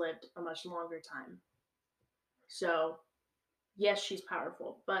Bagra's lived a much longer time. So, yes, she's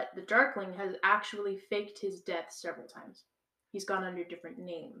powerful, but the Darkling has actually faked his death several times. He's gone under different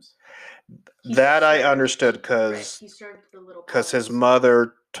names. That I understood Right, because he served the little his pellets.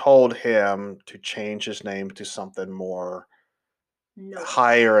 mother told him to change his name to something more No.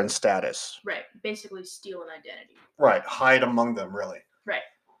 higher in status. Right, basically steal an identity. Right, hide among them, really. Right.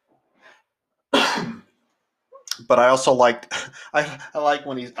 But I also liked, I like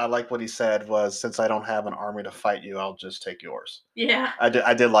what he said was, since I don't have an army to fight you, I'll just take yours. Yeah. I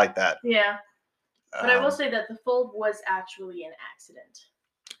did like that. Yeah. But I will say that the fold was actually an accident.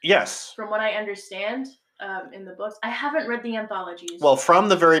 Yes. From what I understand, in the books, I haven't read the anthologies. Well, from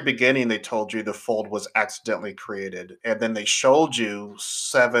the very beginning, they told you the fold was accidentally created, and then they showed you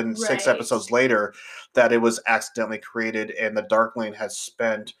 6 Right. episodes later that it was accidentally created, and the Darkling has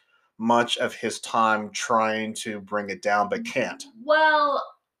spent much of his time trying to bring it down, but can't. Well,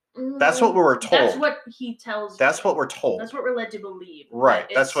 That's what we were told. That's what he tells. That's what we're told. That's what we're led to believe. Right.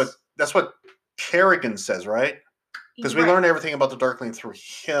 That's what Kerrigan says, right? Because we learn everything about the Darkling through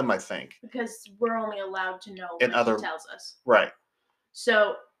him, I think. Because we're only allowed to know what he tells us. Right.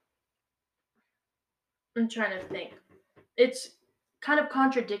 So, I'm trying to think. It's kind of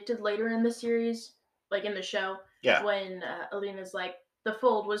contradicted later in the series, like in the show. Yeah. When Alina's like, the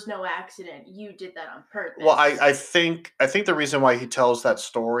fold was no accident. You did that on purpose. Well, I think the reason why he tells that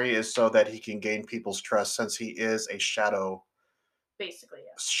story is so that he can gain people's trust, since he is a shadow. Basically,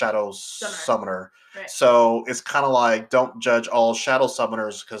 yeah. Shadow summoner. Right. So it's kind of like, don't judge all shadow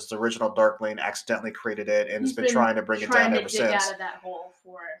summoners, because the original Darkling accidentally created it and has been trying to bring it down ever since. Out of that hole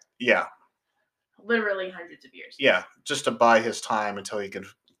for literally hundreds of years. Yeah, just to buy his time until he can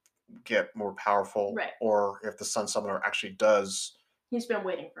get more powerful. Right. Or if the Sun Summoner actually does. He's been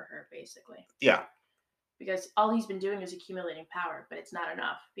waiting for her, basically. Yeah. Because all he's been doing is accumulating power, but it's not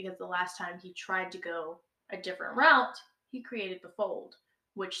enough. Because the last time he tried to go a different route, he created the fold,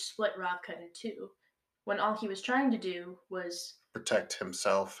 which split Ravka in two, when all he was trying to do was protect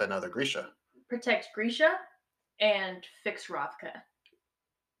himself and other Grisha. Protect Grisha and fix Ravka.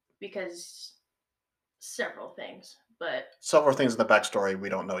 Because several things in the backstory we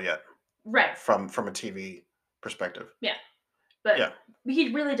don't know yet. Right. From a TV perspective. Yeah. But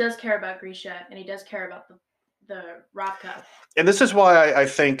he really does care about Grisha, and he does care about the Ravka. And this is why I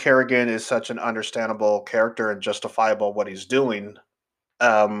think Kerrigan is such an understandable character and justifiable what he's doing.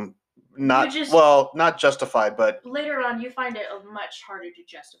 Not justified, but later on you find it much harder to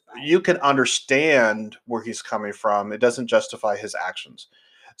justify. You can understand where he's coming from. It doesn't justify his actions.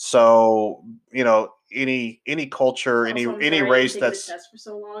 So, any culture, any race that's test for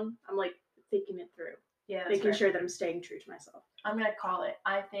so long, I'm like thinking it through. Yeah, making sure that I'm staying true to myself. I'm gonna call it.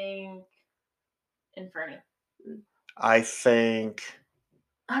 I think Inferni. I think.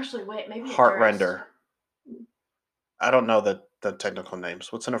 Actually, wait. Maybe Heartrender. I don't know the technical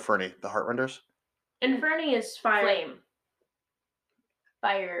names. What's an Inferni? The Heartrenders. Inferni is flame.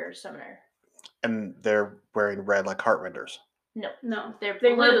 Fire summoner. And they're wearing red like Heartrenders. No, they're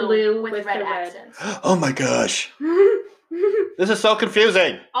blue with red accents. Oh my gosh. This is so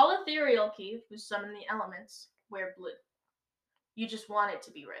confusing. All ethereal Keith who summon the elements wear blue. You just want it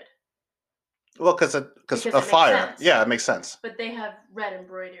to be red. Well, because of fire. Yeah, it makes sense. But they have red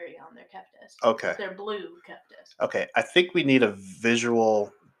embroidery on their Keftas. Okay. They're blue Keftas. Okay, I think we need a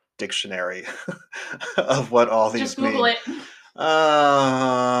visual dictionary of what all these mean. Just Google it.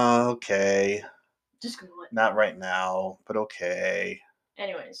 Okay. Just Google it. Not right now, but okay.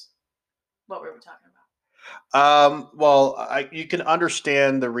 Anyways, what were we talking about? Well, you can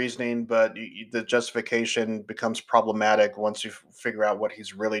understand the reasoning, but the justification becomes problematic once you figure out what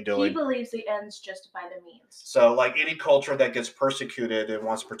he's really doing. He believes the ends justify the means. So, like any culture that gets persecuted and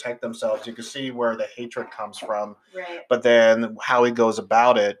wants to protect themselves, you can see where the hatred comes from. Right. But then how he goes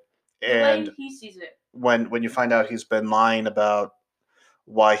about it, and the way he sees it. When you find out he's been lying about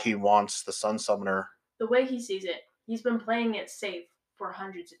why he wants the Sun Summoner. The way he sees it, he's been playing it safe for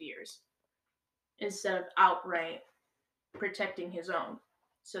hundreds of years. instead of outright protecting his own.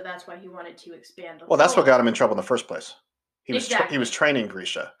 So that's why he wanted to expand the Well, that's what fold. got him in trouble in the first place. He was Exactly. training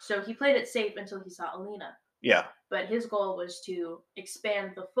Grisha. So he played it safe until he saw Alina. Yeah. But his goal was to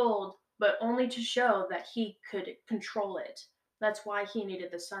expand the fold, but only to show that he could control it. That's why he needed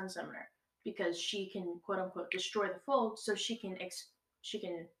the Sun Summoner, because she can quote unquote destroy the fold, so she can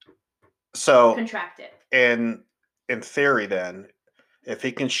So contract it. in theory, then, if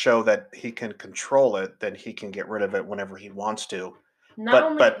he can show that he can control it, then he can get rid of it whenever he wants to. Not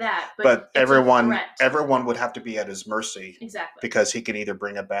only that, but it's a everyone threat. would have to be at his mercy Exactly. because he can either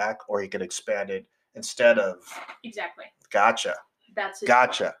bring it back or he can expand it instead of. Exactly. Gotcha. That's his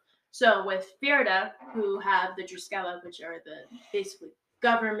Gotcha. point. So with Fjerda, who have the Druskella, which are the basically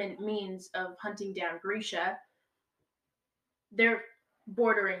government means of hunting down Grisha, they're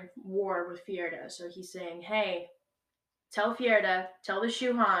bordering war with Fjerda. So he's saying, hey, tell Fjerda, tell the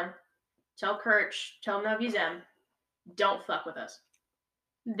Shuhan, tell Kirch, tell Novizem, don't fuck with us.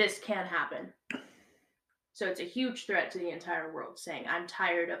 This can't happen. So it's a huge threat to the entire world, saying, I'm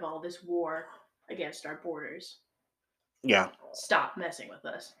tired of all this war against our borders. Yeah. Stop messing with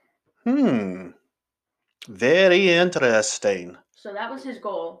us. Very interesting. So that was his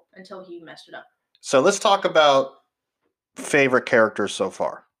goal until he messed it up. So let's talk about favorite characters so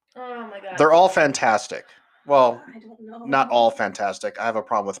far. Oh my god. They're all fantastic. Well, I don't know. not all fantastic. I have a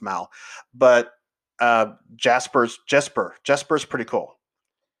problem with Mal. But Jesper's pretty cool.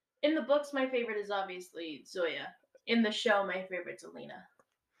 In the books, my favorite is obviously Zoya. In the show, my favorite's Alina.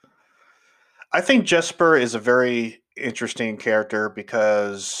 I think Jesper is a very interesting character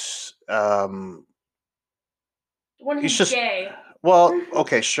because he's just gay. Well,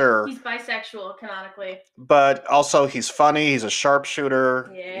 okay, sure. He's bisexual canonically. But also he's funny, he's a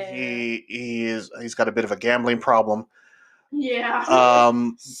sharpshooter. Yeah. He's got a bit of a gambling problem. Yeah.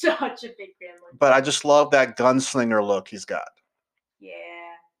 Such a big gambling. But I just love that gunslinger look he's got. Yeah.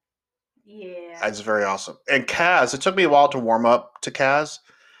 Yeah. That's very awesome. And Kaz, it took me a while to warm up to Kaz.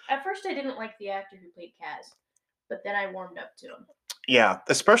 At first, I didn't like the actor who played Kaz, but then I warmed up to him. Yeah,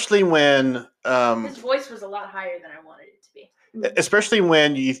 especially when his voice was a lot higher than I wanted it to be. Especially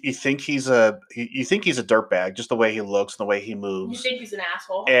when you think he's a dirtbag, just the way he looks and the way he moves. You think he's an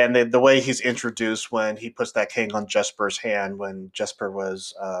asshole. And the way he's introduced when he puts that king on Jesper's hand when Jesper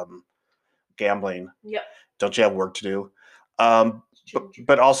was gambling. Yep. Don't you have work to do?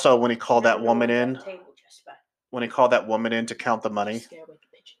 But also when he called that woman in. When he called that woman in to count the money.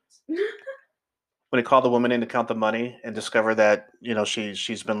 When he called the woman in to count the money and discover that,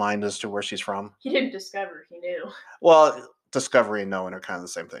 she's been lying as to where she's from. He didn't discover, he knew. Well, discovery and knowing are kind of the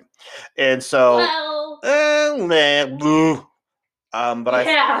same thing. And so but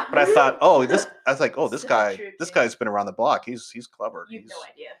I thought, this guy's been around the block. He's clever. You have no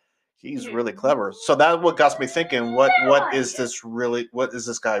idea. He's really clever. So that what got me thinking, what is this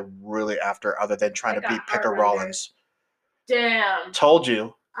guy really after other than trying to beat Pekka Rollins? Damn. Told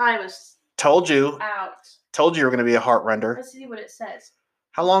you. Told you out. Told you were going to be a heart render. Let's see what it says.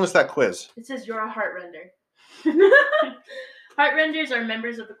 How long is that quiz? It says you're a heart render. Heart renders are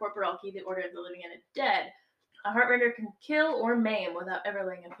members of the Corporalki, the Order of the Living and the Dead. A heart render can kill or maim without ever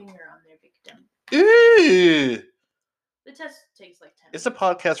laying a finger on their victim. Ew. The test takes like 10 minutes. It's a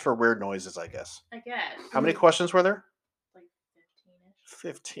podcast for weird noises, I guess. I guess. How many questions were there? Like 15-ish.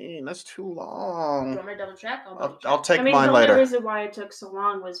 15. That's too long. Do you want me to double check? I'll take mine the later. only reason why it took so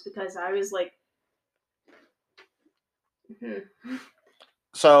long was because I was like...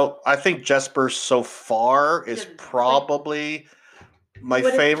 So I think Jesper so far is probably my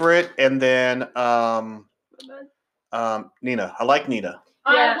favorite, and then Nina. I like Nina.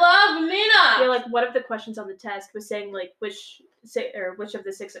 Yeah. I love Nina. Yeah, like one of the questions on the test was saying like which of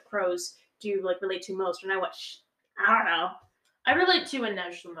the six crows do you like relate to most? And I went, I don't know. I relate to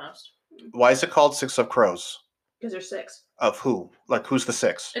Inej the most. Why is it called Six of Crows? Because there's six. Of who? Like who's the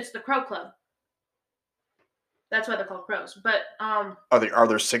six? It's the Crow Club. That's why they're called crows. But are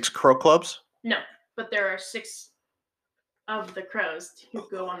there 6 crow clubs? No, but there are 6 of the crows who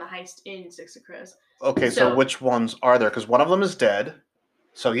go on the heist in Six of Crows. Okay, so which ones are there? Because one of them is dead,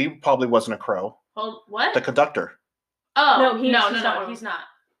 so he probably wasn't a crow. What? The conductor. Oh no, he's not.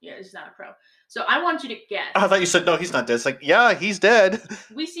 Yeah, he's not a crow. So I want you to guess. I thought you said no, he's not dead. It's like, yeah, he's dead.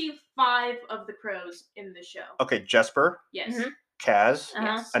 We see 5 of the crows in the show. Okay, Jesper. Yes. Mm-hmm. Kaz.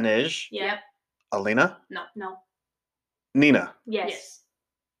 Yes. Inej. Yep. Alina. No. Nina. Yes.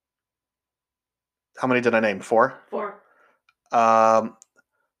 How many did I name? 4? 4.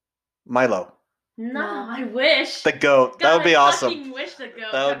 Milo. No, I wish. The goat. God, that would be I awesome. fucking wish the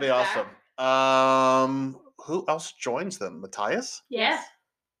goat That would be comes awesome. Who else joins them? Matthias? Yes.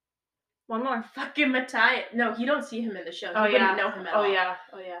 One more. Fucking Matthias. No, you don't see him in the show. Oh You yeah. wouldn't know him at all. Oh yeah.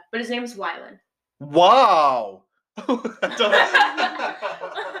 Oh yeah. But his name's Wylan. Wow.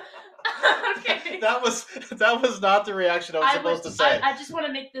 Okay. That was not the reaction I was supposed to say. I just want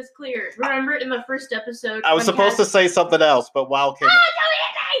to make this clear. Remember in the first episode, I was supposed to say something else, but wow came.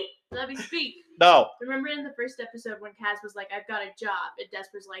 Let me speak. No. Remember in the first episode when Kaz was like, "I've got a job," and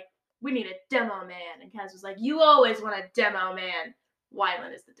Desper's like, "We need a demo man," and Kaz was like, "You always want a demo man."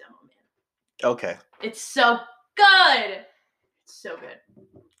 Wylan is the demo man. Okay. It's so good. It's so good.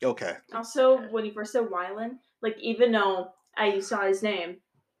 Okay. Also, when you first said Wylan, like even though I saw his name,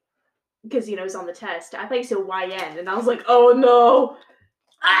 because it was on the test, I thought you said YN, and I was like, oh no,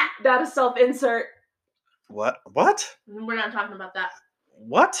 that is self-insert. What? We're not talking about that.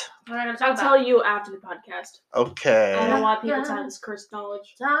 What? We're not gonna talk I'll about tell you after the podcast. Okay. I don't want people to have this cursed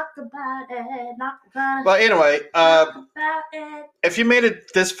knowledge. Talk about it. Not about Well, anyway, talk about it. if you made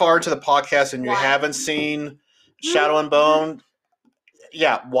it this far into the podcast and you Why? haven't seen Shadow and Bone,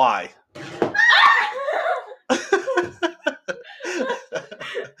 yeah, why?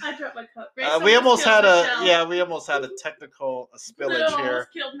 I dropped my cup. We almost had a technical spillage here.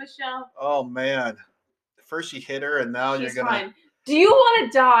 Almost killed Michelle. Oh man! First you hit her, and now She's you're gonna. fine. Do you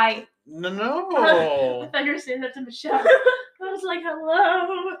want to die? I No. thought you were saying that to Michelle. I was like,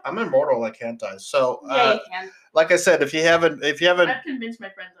 hello. I'm immortal. I can't die. So, Yeah, you can. like I said, if you haven't, I've convinced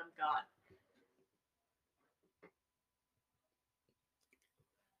my friends I'm God.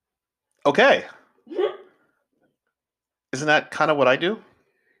 okay. Isn't that kind of what I do?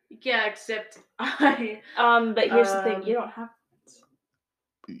 Yeah, except I. But here's the thing: you don't have.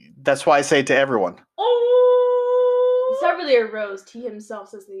 That's why I say it to everyone. Oh. It's not really a roast. He himself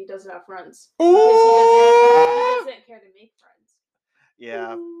says that he doesn't have friends. Ooh. He doesn't care to make friends.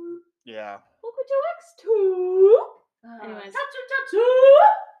 Yeah. Yeah. Welcome to X2. Anyways. Tattoo.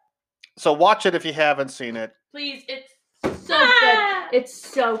 So watch it if you haven't seen it. Please, it's so good. It's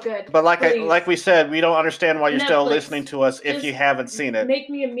so good. But Please. like we said, we don't understand why you're still Netflix, listening to us if just you haven't seen it. Make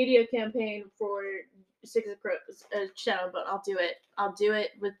me a media campaign for Six of Crows, Shadow, but I'll do it. I'll do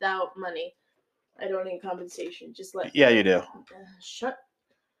it without money. I don't need compensation. Just let. Yeah, you do. Shut.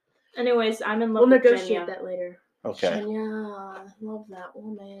 Anyways, I'm in love We'll with negotiate Jenya. that later. Okay. Shania, love that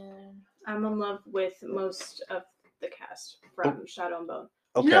woman. I'm in love with most of the cast from Shadow and Bone.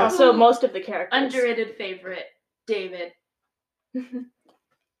 Okay. No. Also, most of the characters. Underrated favorite, David.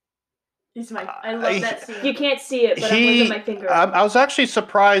 He's my. I love that scene. You can't see it, but I'm looking at my finger. I was actually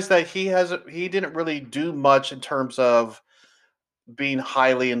surprised that he didn't really do much in terms of being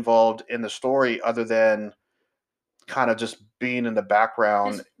highly involved in the story, other than kind of just being in the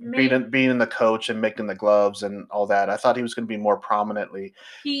background, His main- being in the coach and making the gloves and all that. I thought he was going to be more prominently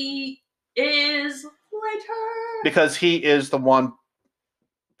He is later. because he is the one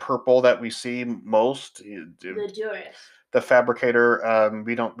purple that we see most. The Doris. The fabricator,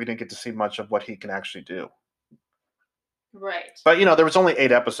 we didn't get to see much of what he can actually do. Right. But there was only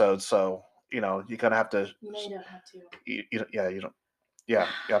 8 episodes, so you kind of have to. You don't have to. You don't. Yeah,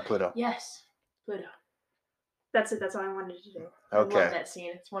 Pluto. Yes, Pluto. That's it. That's all I wanted to do. I love Okay. that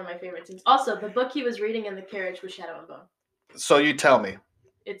scene. It's one of my favorite scenes. Also, the book he was reading in the carriage was Shadow and Bone. So you tell me.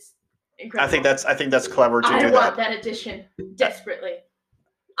 It's incredible. I think that's clever to I do want that. that edition desperately.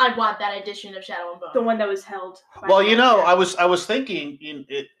 I want that edition of Shadow and Bone. The one that was held. by Well, the I was thinking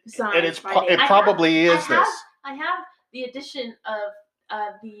it, Signed and by David. it probably is this. I have the edition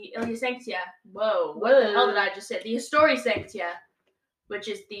of the Ilia Sanctia. Whoa, what the hell did I just say? The Histori Sanctia, which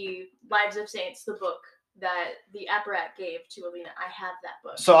is the Lives of Saints, the book that the Apparat gave to Alina. I have that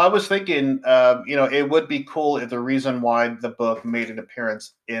book. So I was thinking, it would be cool if the reason why the book made an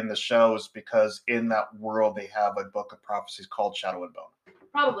appearance in the show is because in that world they have a book of prophecies called Shadow and Bone.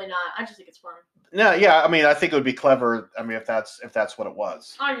 Probably not. I just think it's fun. No, yeah, I mean, I think it would be clever. I mean, if that's what it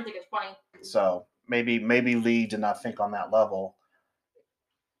was. I just think it's funny. So maybe Lee did not think on that level.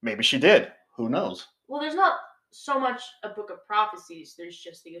 Maybe she did. Who knows? Well, there's not so much a book of prophecies. There's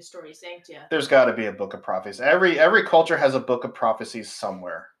just the Histori Sanctia. There's got to be a book of prophecies. Every culture has a book of prophecies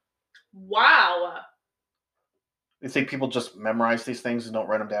somewhere. Wow. You think people just memorize these things and don't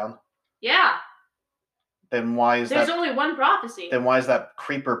write them down? Yeah. Then why is There's that? only one prophecy. Then why is that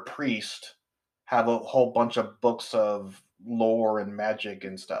creeper priest have a whole bunch of books of lore and magic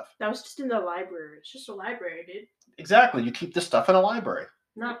and stuff? That was just in the library. It's just a library, dude. Exactly. You keep this stuff in a library.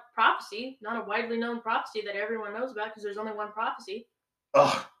 Not prophecy. Not a widely known prophecy that everyone knows about because there's only one prophecy.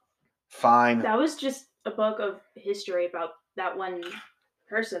 Ugh. Fine. That was just a book of history about that one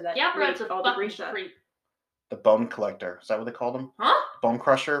person that The Apparat's made a all the fucking Grisha. creep. The bone collector. Is that what they called him? Huh? Bone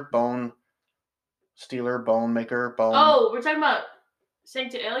crusher? Bone stealer? Bone maker? Bone... Oh, we're talking about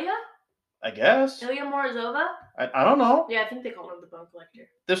Sancta Ilia? I guess. Ilya Morozova? I don't know. Yeah, I think they call him the Bone Collector.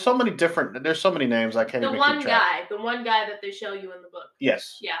 There's so many names I can't The even one keep track. guy. The one guy that they show you in the book.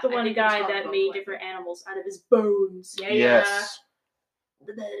 Yes. Yeah. The I one think he was guy called the that Bone made Collector. different animals out of his bones. Yeah, Yes.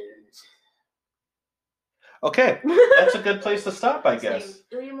 The bones. Okay. That's a good place to stop, I His name, guess.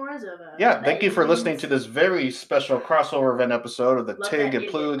 Ilya Morozova. Yeah, thank you for listening to this very special crossover event episode of the Love Tig that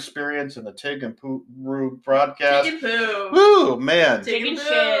and Pooh idiot. experience and the Tig and Pooh broadcast. Tig and Pooh. Woo, man. Tig and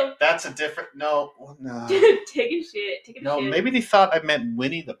Taking Pooh. That's a different. No. Taking shit. Taking No, shit. maybe they thought I meant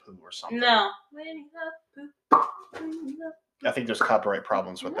Winnie the Pooh or something. No. Winnie the Pooh. Winnie the I think there's copyright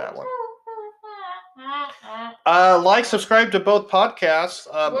problems with that one. Pooh. Like, subscribe to both podcasts.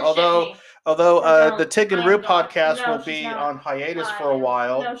 Bullshit me. Although don't. the Tig and I'm Roo not. podcast No, will she's be not. on hiatus I for a am.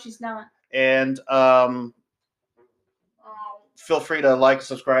 while, No, she's not. and Oh. feel free to like,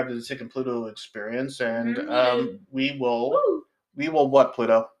 subscribe to the Tig and Pluto experience, and we will Woo. what,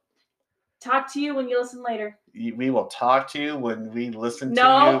 Pluto? Talk to you when you listen later. We will talk to you when we listen to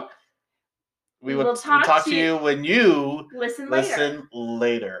No. you. We will talk to you when you Listen later. listen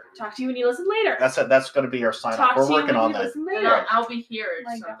later. Talk to you when you listen later. That's going to be our sign Talk off. We're to you working when on you that. listen And later. I'll be here or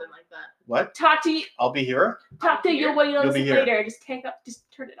My something God. like that. What? Talk to you. I'll be here. Talk to Here? you when you You'll be listen here. later. Just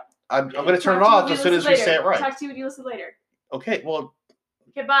turn it on. I'm going to turn it Talk to you off when as you soon as listen we later. say it right. Talk to you when you listen later. Okay. Well,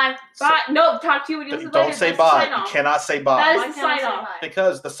 Okay, bye. Bye. No, talk to you when you listen later. don't say That's the bye. sign-off. You cannot say bye. That is Why the can't I say sign-off. bye?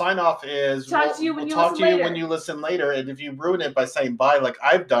 Because the sign off is Talk to you when you talk listen to you later. when you listen later, and if you ruin it by saying bye, like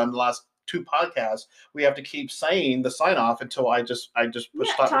I've done the last 2 podcasts, we have to keep saying the sign off until I just push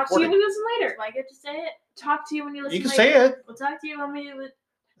Yeah, stop talk to you recording. when you listen later. Do I get to say it? Talk to you when you listen You can later. say it. We'll talk to you when we.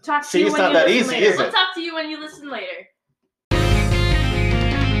 Talk to See, you it's when not you that listen easy, later. is it? We'll talk to you when you listen later.